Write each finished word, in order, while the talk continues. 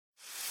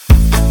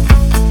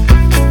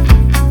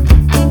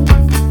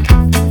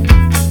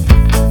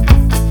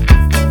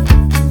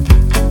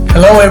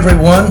Hello,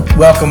 everyone.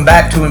 Welcome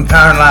back to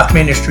Empowering Life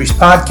Ministries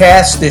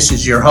podcast. This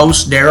is your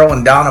host, Daryl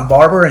and Donna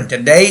Barber, and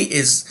today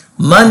is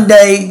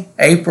Monday,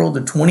 April the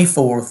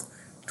 24th,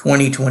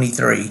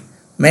 2023.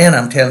 Man,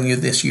 I'm telling you,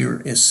 this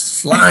year is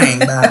flying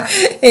by.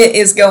 It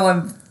is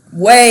going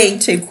way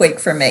too quick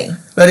for me.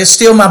 But it's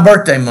still my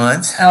birthday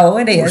month. Oh,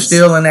 it is. We're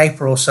still in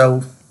April,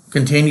 so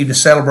continue to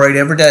celebrate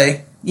every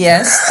day.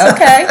 Yes,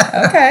 okay.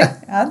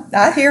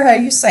 I hear how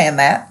you're saying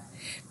that.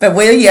 But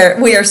we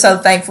are so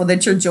thankful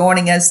that you're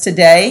joining us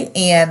today,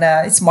 and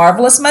it's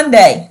Marvelous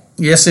Monday.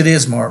 Yes, it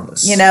is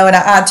marvelous. You know, and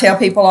I tell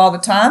people all the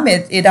time,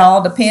 it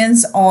all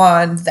depends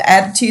on the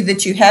attitude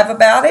that you have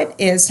about it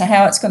as to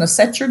how it's going to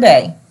set your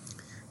day.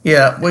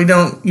 Yeah, we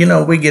don't,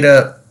 we get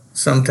up,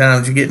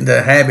 sometimes you get into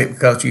a habit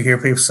because you hear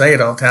people say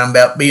it all the time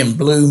about being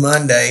Blue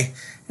Monday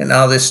and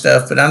all this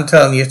stuff, but I'm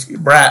telling you, it's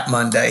Bright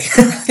Monday.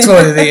 That's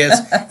what it is.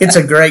 It's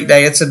a great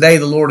day. It's a day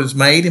the Lord has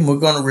made, and we're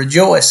going to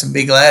rejoice and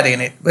be glad in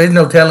it. There's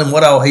no telling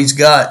what all He's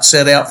got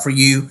set out for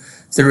you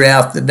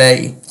throughout the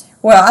day.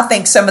 Well, I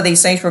think some of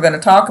these things we're going to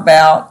talk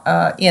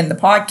about in the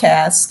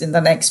podcast in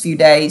the next few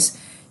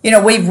days. You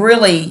know, we've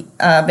really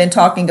been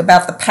talking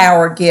about the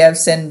power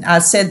gifts, and I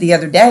said the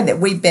other day that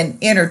we've been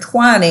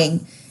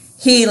intertwining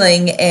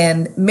healing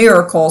and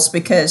miracles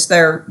because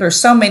there's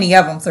so many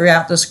of them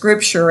throughout the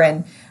Scripture.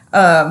 And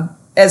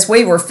as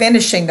we were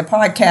finishing the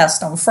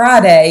podcast on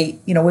Friday,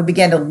 we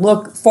began to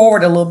look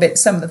forward a little bit to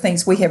some of the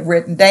things we have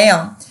written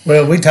down.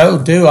 Well, we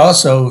told too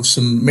also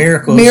some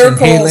miracles and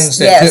healings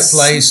that took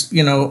place,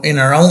 in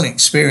our own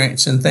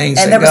experience and things.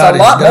 And that there was God a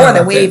lot more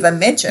than we that. even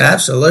mentioned.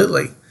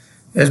 Absolutely.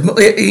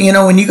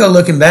 When you go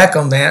looking back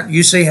on that,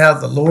 you see how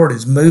the Lord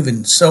is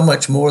moving so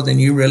much more than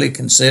you really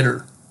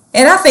consider.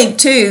 And I think,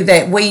 too,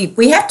 that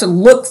we have to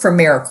look for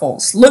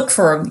miracles, look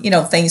for,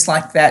 things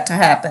like that to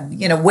happen.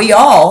 We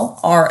all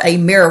are a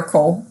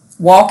miracle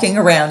walking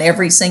around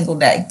every single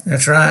day.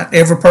 That's right.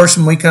 Every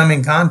person we come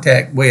in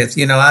contact with,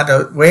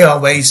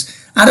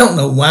 I don't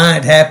know why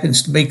it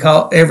happens to be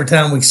called every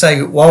time we say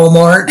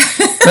Walmart,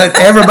 but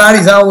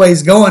everybody's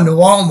always going to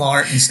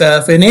Walmart and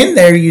stuff. And in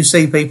there you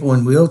see people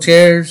in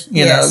wheelchairs,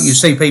 you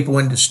see people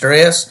in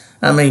distress.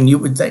 I mean, you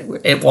would think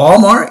at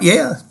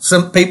Walmart,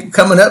 some people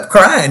coming up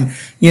crying,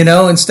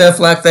 and stuff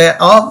like that,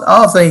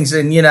 all things.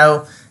 And,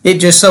 it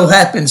just so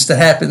happens to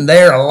happen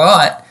there a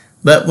lot.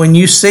 But when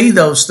you see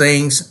those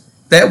things,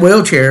 that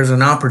wheelchair is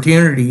an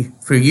opportunity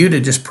for you to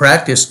just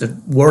practice the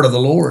word of the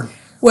Lord.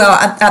 Well,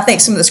 I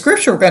think some of the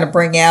scripture we're going to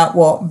bring out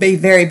will be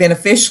very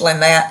beneficial in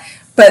that.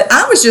 But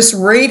I was just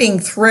reading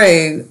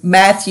through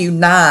Matthew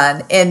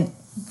 9, and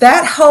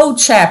that whole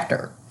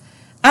chapter,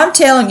 I'm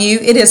telling you,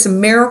 it is a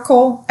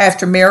miracle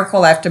after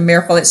miracle after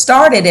miracle. It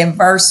started in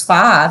verse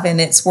 5, and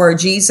it's where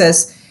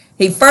Jesus,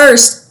 he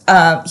first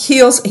he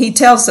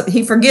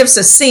forgives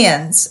the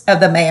sins of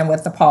the man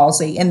with the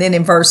palsy. And then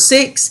in verse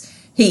 6,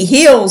 he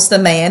heals the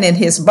man in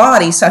his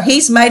body. So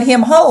he's made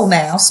him whole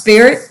now,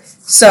 spirit,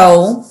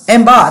 soul,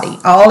 and body,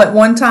 all at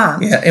one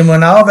time. Yeah, and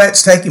when all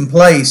that's taking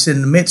place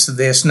in the midst of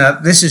this, now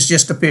this is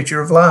just a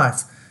picture of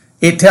life.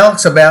 It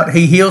talks about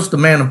he heals the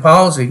man of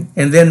palsy,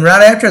 and then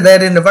right after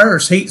that in the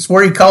verse, it's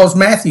where he calls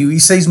Matthew. He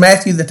sees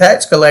Matthew the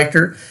tax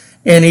collector,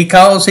 and he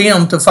calls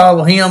him to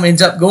follow him,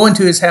 ends up going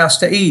to his house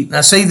to eat.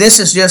 Now see,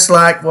 this is just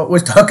like what we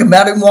were talking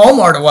about in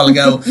Walmart a while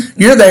ago.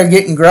 You're there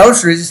getting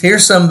groceries,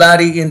 here's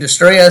somebody in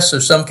distress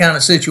or some kind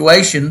of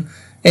situation,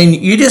 and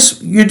you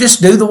just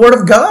do the word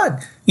of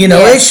God.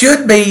 It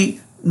should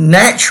be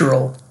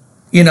natural,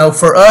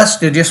 for us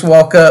to just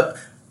walk up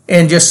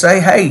and just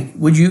say, hey,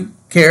 would you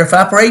care if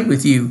I prayed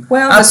with you?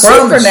 Well, the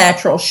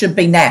supernatural should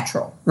be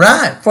natural.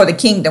 Right. For the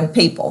kingdom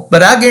people.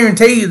 But I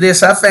guarantee you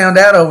this, I found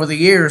out over the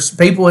years,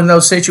 people in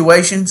those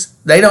situations,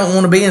 they don't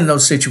want to be in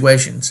those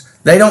situations.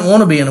 They don't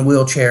want to be in a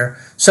wheelchair.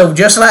 So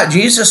just like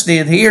Jesus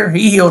did here,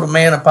 he healed a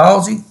man of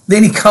palsy.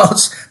 Then he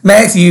calls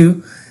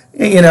Matthew,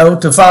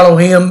 to follow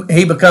him.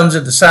 He becomes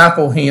a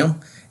disciple of him.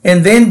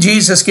 And then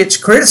Jesus gets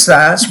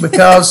criticized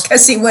because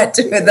he went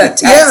to the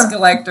tax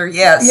collector,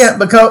 yes. Yeah,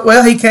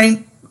 because, he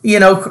came,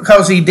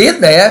 because he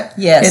did that,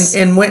 yes,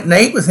 and went and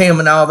ate with him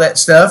and all that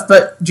stuff.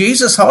 But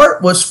Jesus'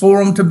 heart was for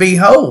him to be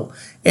whole.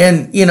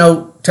 And,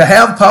 to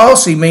have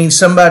palsy means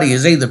somebody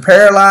is either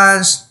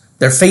paralyzed,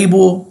 they're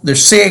feeble, they're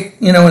sick,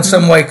 in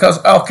some way, because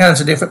all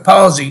kinds of different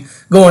palsy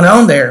going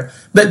on there.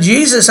 But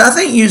Jesus, I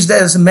think, used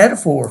that as a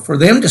metaphor for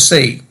them to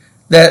see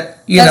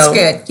that, That's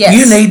good. Yes.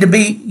 you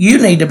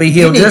need to be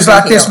healed, just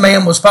like this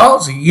man was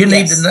palsy. You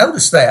need to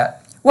notice that.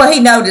 Well,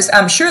 he noticed,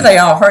 I'm sure they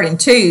all heard him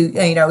too,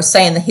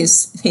 saying that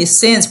his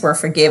sins were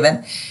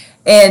forgiven.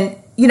 And,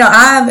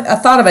 I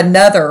thought of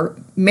another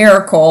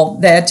miracle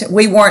that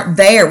we weren't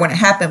there when it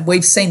happened.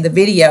 We've seen the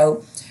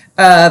video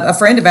of a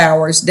friend of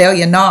ours,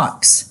 Delia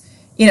Knox.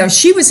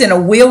 She was in a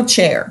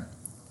wheelchair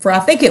for, I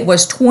think it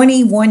was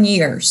 21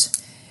 years,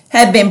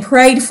 had been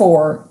prayed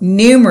for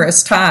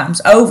numerous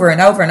times over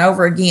and over and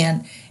over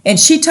again. And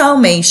she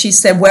told me, she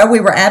said, well, we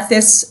were at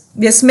this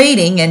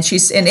meeting, and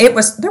there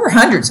were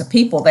hundreds of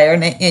people there,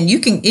 and you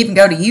can even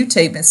go to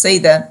YouTube and see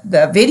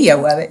the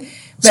video of it.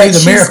 But see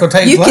the miracle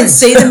take place. You can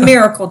see the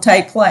miracle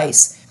take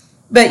place.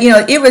 But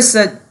it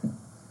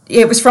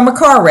it was from a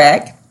car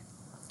wreck.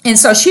 And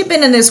so she'd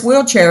been in this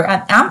wheelchair.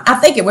 I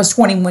think it was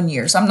 21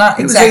 years. I'm not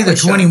exactly sure. It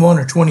was either 21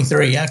 or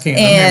 23. I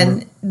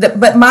can't remember.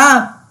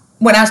 But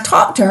when I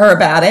talked to her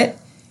about it,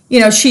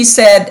 she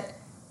said,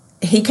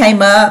 he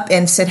came up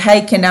and said,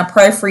 hey, can I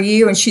pray for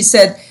you? And she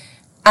said,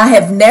 I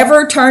have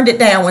never turned it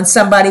down when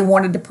somebody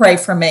wanted to pray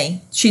for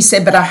me. She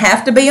said, but I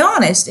have to be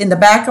honest. In the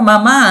back of my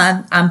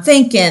mind, I'm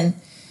thinking,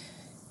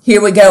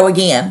 here we go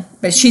again.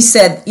 But she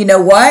said, you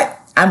know what?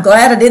 I'm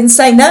glad I didn't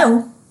say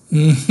no.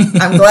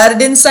 I'm glad I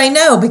didn't say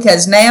no,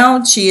 because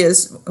now she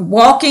is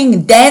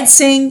walking,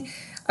 dancing,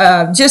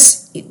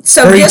 just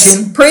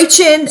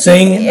preaching,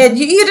 singing. And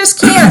you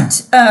just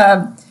can't.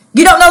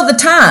 You don't know the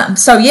time,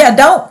 so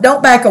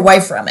don't back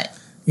away from it.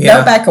 Yeah.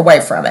 Don't back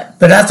away from it.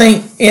 But I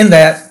think in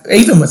that,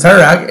 even with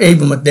her,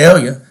 even with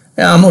Delia,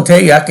 I'm going to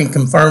tell you, I can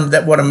confirm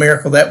that what a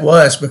miracle that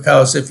was,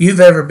 because if you've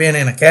ever been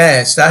in a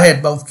cast, I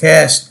had both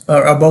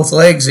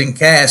legs in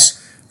cast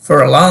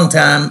for a long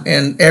time,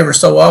 and ever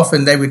so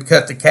often they would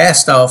cut the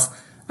cast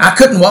off. I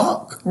couldn't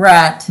walk.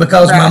 Right.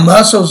 Because my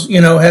muscles,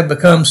 had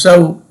become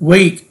so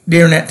weak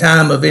during that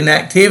time of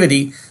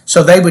inactivity,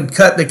 so they would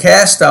cut the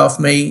cast off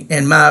me,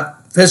 and my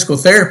physical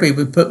therapy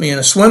would put me in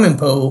a swimming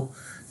pool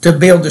to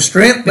build the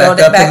strength back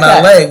up in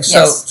my legs,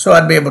 so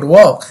I'd be able to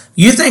walk.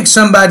 You think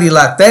somebody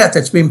like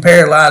that's been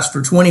paralyzed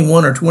for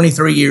 21 or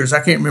 23 years, I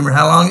can't remember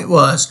how long it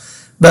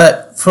was,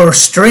 but for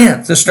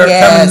strength to start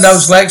coming in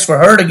those legs, for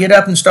her to get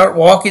up and start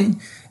walking,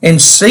 and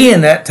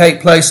seeing that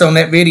take place on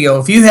that video.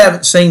 If you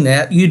haven't seen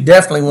that, you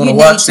definitely want to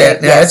watch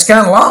that. Now, it's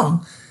kind of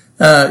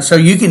long, so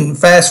you can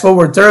fast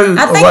forward through.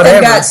 I think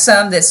they've got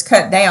some that's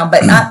cut down,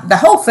 but the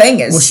whole thing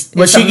is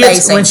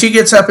amazing. When she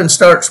gets up and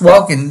starts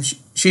walking,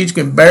 she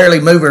can barely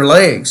move her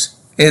legs.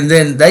 And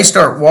then they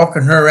start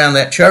walking her around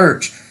that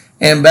church.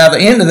 And by the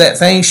end of that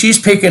thing, she's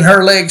picking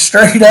her legs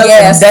straight up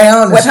and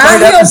down. With high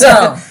heels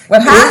on.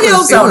 With high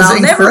heels on.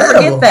 I'll never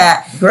forget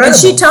that. Incredible. And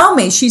she told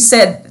me, she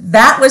said,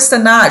 that was the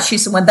night. She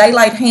said, when they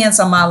laid hands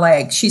on my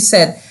legs, she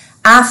said,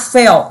 I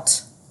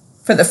felt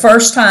for the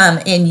first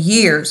time in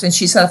years, and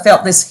she said, I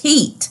felt this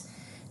heat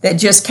that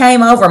just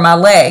came over my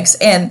legs.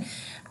 And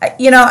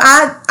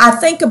I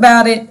think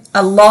about it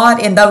a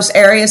lot in those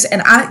areas,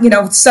 and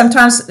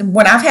sometimes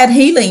when I've had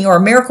healing or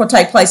a miracle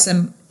take place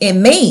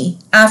in me,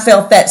 I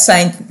felt that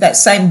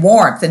same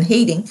warmth and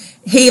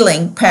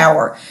healing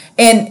power.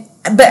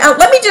 But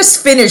let me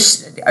just finish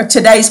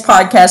today's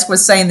podcast with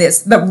saying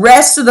this: the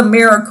rest of the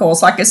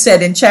miracles, like I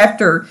said in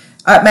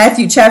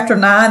Matthew chapter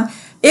 9,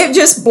 it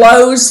just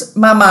blows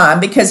my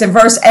mind, because in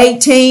verse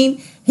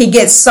 18 he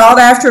gets sought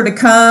after to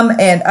come,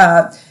 and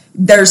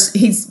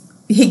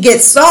he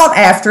gets sought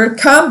after,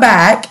 come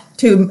back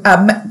to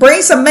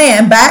brings a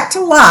man back to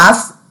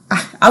life.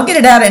 I'll get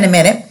it out in a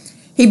minute.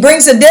 He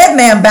brings a dead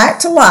man back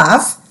to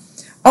life.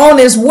 On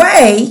his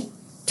way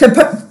to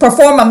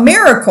perform a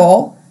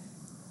miracle,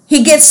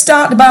 he gets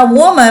stopped by a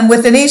woman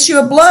with an issue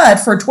of blood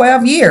for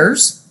 12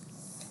 years.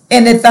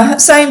 And at the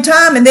same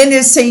time, and then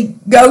as he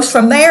goes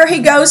from there, he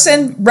goes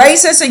and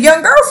raises a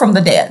young girl from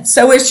the dead.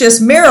 So it's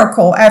just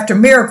miracle after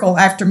miracle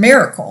after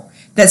miracle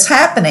that's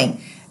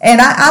happening. And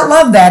I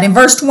love that. In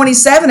verse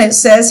 27, it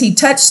says he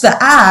touched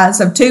the eyes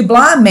of 2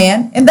 blind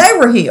men, and they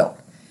were healed.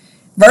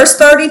 Verse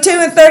 32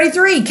 and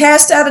 33,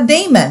 cast out a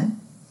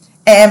demon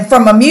and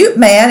from a mute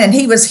man, and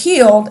he was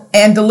healed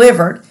and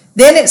delivered.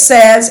 Then it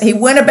says he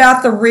went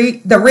about the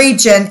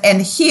region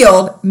and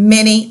healed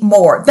many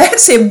more.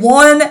 That's in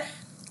one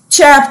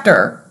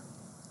chapter.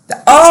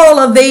 All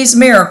of these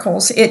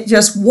miracles, it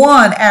just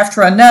one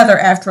after another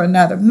after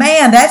another.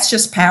 Man, that's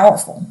just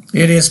powerful.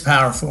 It is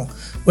powerful.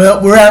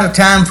 Well, we're out of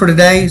time for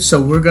today, so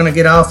we're going to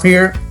get off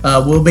here.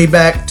 We'll be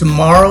back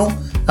tomorrow.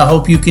 I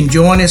hope you can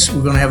join us.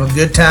 We're going to have a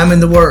good time in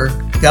the Word.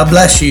 God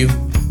bless you.